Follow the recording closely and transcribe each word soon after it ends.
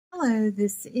Hello,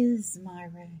 this is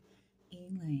Myra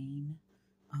Elaine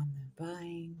on the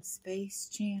Buying Space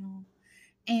channel,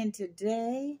 and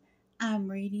today I'm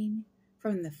reading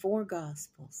from the four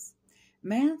Gospels: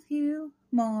 Matthew,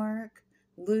 Mark,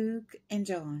 Luke, and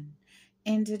John.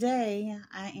 And today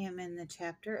I am in the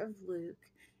chapter of Luke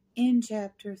in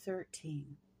chapter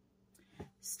 13,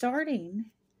 starting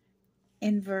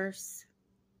in verse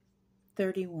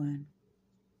 31.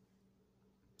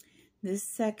 This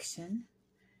section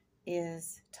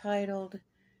is titled,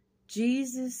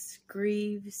 Jesus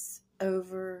Grieves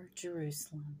Over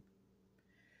Jerusalem.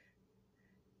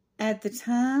 At the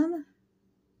time,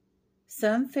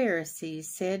 some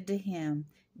Pharisees said to him,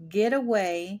 "Get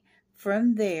away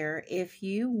from there if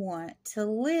you want to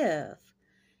live.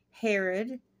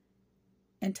 Herod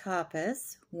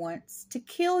Antipas wants to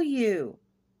kill you."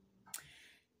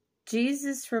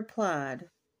 Jesus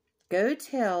replied, "Go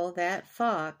tell that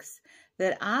fox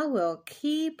that I will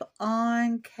keep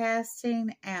on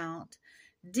casting out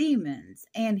demons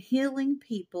and healing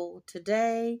people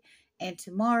today and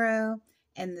tomorrow,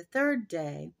 and the third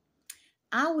day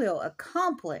I will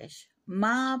accomplish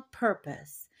my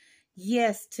purpose.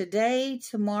 Yes, today,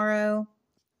 tomorrow,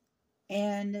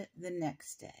 and the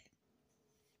next day."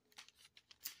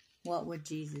 What would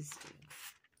Jesus do?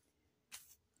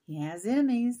 He has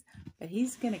enemies, but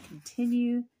he's going to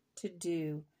continue to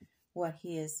do what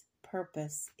his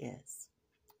purpose is.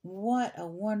 What a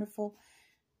wonderful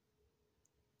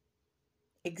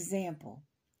example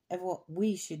of what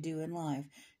we should do in life.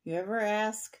 You ever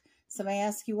somebody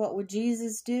ask you, what would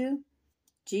Jesus do?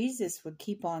 Jesus would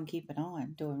keep on keeping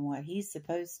on doing what he's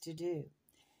supposed to do.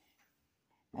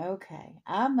 Okay,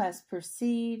 I must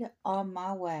proceed on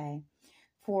my way,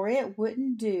 for it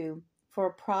wouldn't do for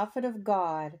a prophet of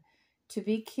God to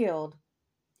be killed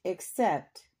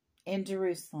except in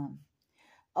Jerusalem.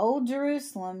 O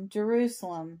Jerusalem,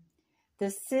 Jerusalem,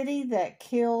 the city that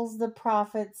kills the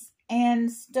prophets and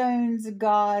stones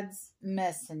God's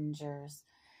messengers.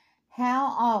 How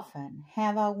often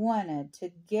have I wanted to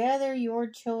gather your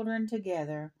children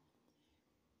together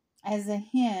as a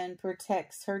hen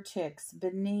protects her chicks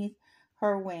beneath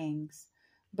her wings,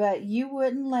 but you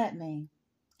wouldn't let me.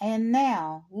 And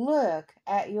now, look,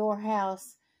 at your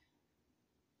house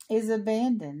is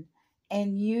abandoned,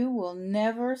 and you will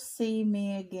never see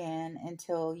me again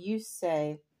until you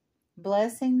say,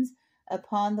 "Blessings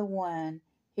upon the one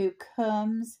who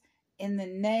comes in the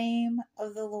name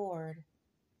of the Lord."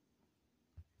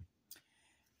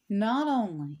 Not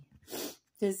only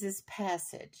does this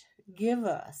passage give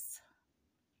us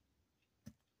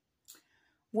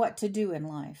what to do in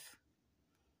life.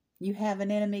 You have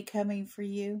an enemy coming for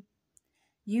you.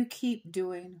 You keep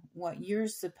doing what you're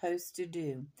supposed to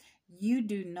do. You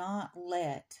do not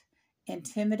let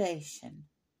intimidation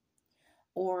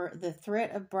or the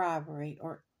threat of bribery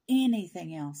or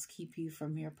anything else keep you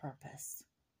from your purpose.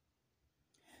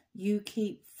 You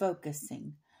keep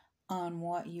focusing on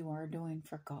what you are doing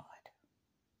for God.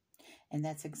 And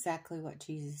that's exactly what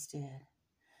Jesus did.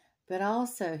 But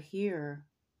also here,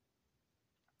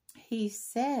 he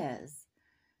says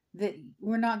that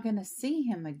we're not going to see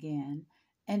him again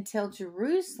until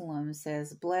Jerusalem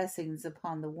says, "Blessings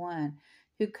upon the one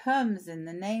who comes in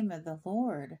the name of the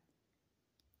Lord."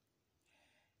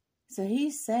 So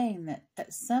he's saying that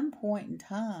at some point in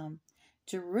time,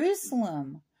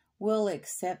 Jerusalem will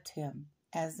accept him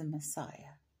as the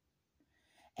Messiah.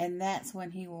 And that's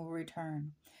when he will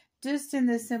return. Just in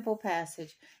this simple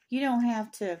passage, you don't have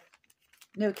to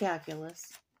know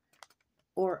calculus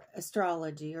or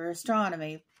astrology or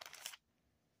astronomy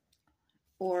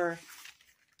or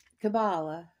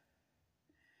Kabbalah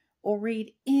or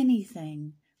read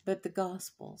anything but the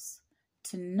Gospels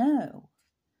to know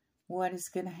what is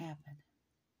going to happen.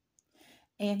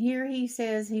 And here he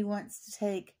says he wants to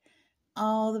take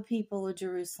all the people of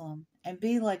Jerusalem and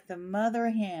be like the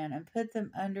mother hen and put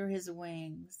them under his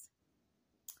wings.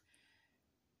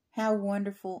 How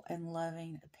wonderful and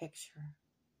loving a picture.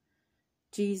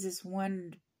 Jesus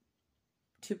wanted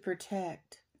to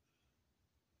protect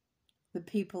the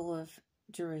people of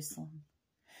Jerusalem,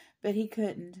 but he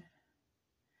couldn't.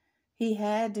 He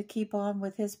had to keep on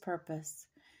with his purpose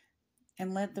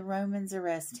and let the Romans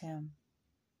arrest him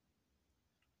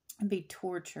and be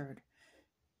tortured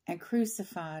and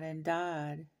crucified and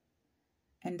die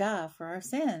for our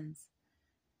sins.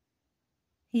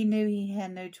 He knew he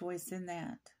had no choice in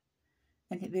that,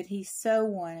 but he so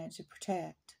wanted to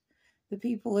protect the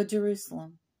people of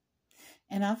Jerusalem.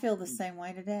 And I feel the same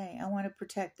way today. I want to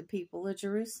protect the people of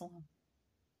Jerusalem.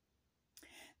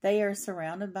 They are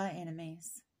surrounded by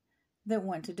enemies that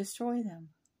want to destroy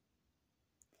them.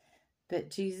 But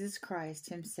Jesus Christ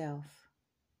himself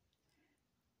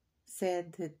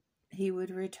said that he would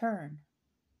return.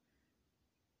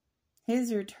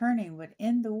 His returning would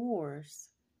end the wars.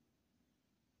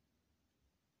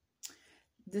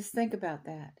 Just think about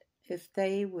that. If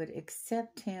they would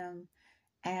accept him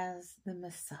as the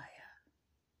Messiah.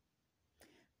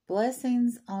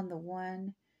 Blessings on the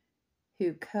one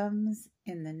who comes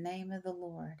in the name of the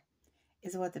Lord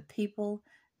is what the people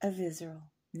of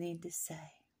Israel need to say.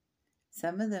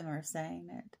 Some of them are saying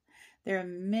it. There are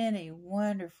many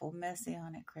wonderful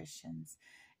Messianic Christians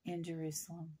in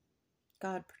Jerusalem.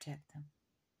 God protect them.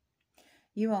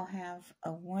 You all have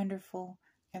a wonderful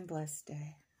and blessed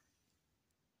day.